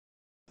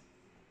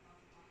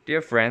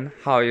Dear friend,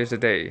 how are you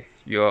today?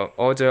 Your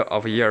order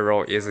of year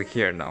roll is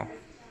here now.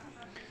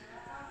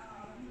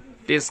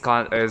 This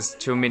count is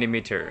 2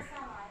 millimeter,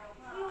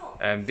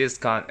 and this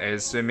count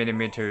is 3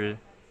 millimeter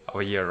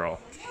of year roll.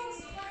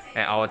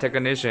 And our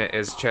technician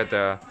is check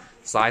the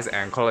size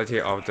and quality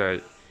of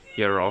the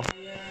year roll.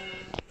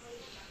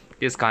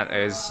 This count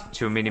is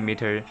 2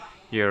 millimeter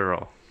year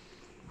roll.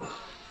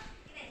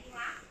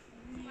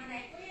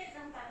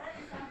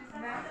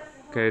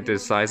 Okay, the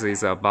size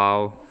is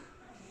about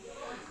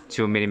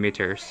 2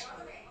 millimeters.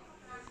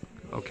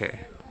 Okay.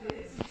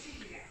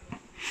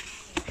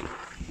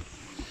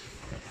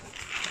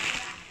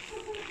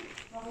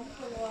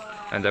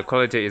 And the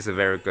quality is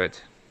very good.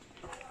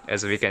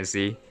 As we can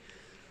see,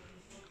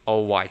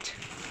 all white,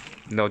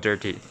 no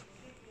dirty.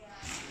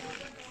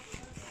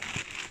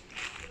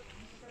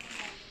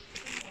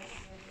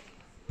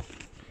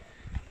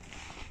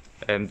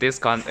 And this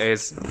gun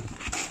is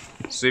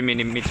 3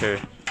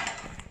 millimeter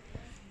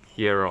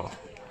year roll.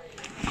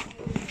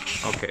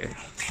 Okay.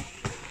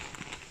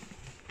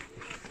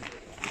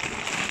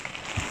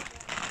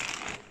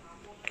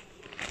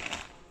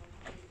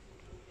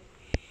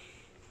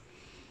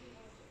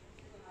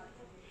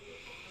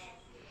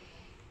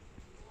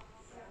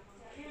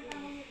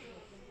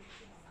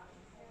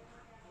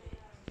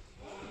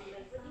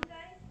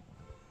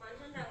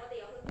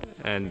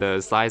 And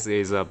the size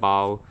is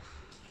about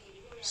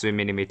 3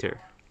 millimeter.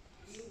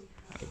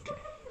 Okay.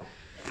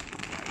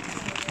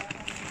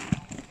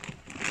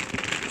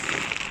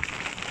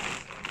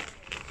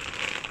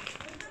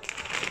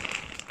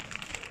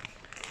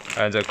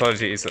 And the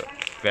quality is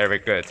very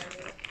good.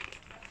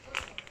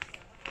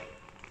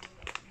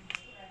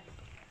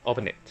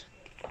 Open it.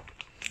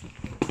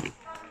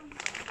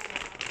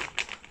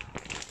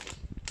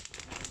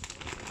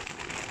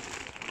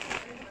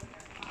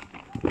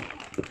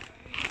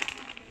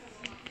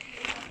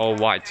 All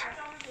white,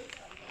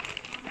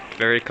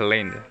 very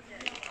clean,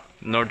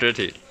 no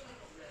dirty.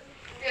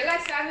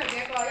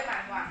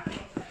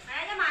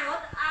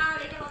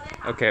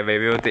 Okay,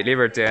 we will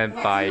deliver them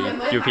by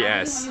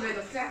UPS.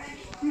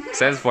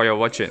 Thanks for your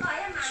watching.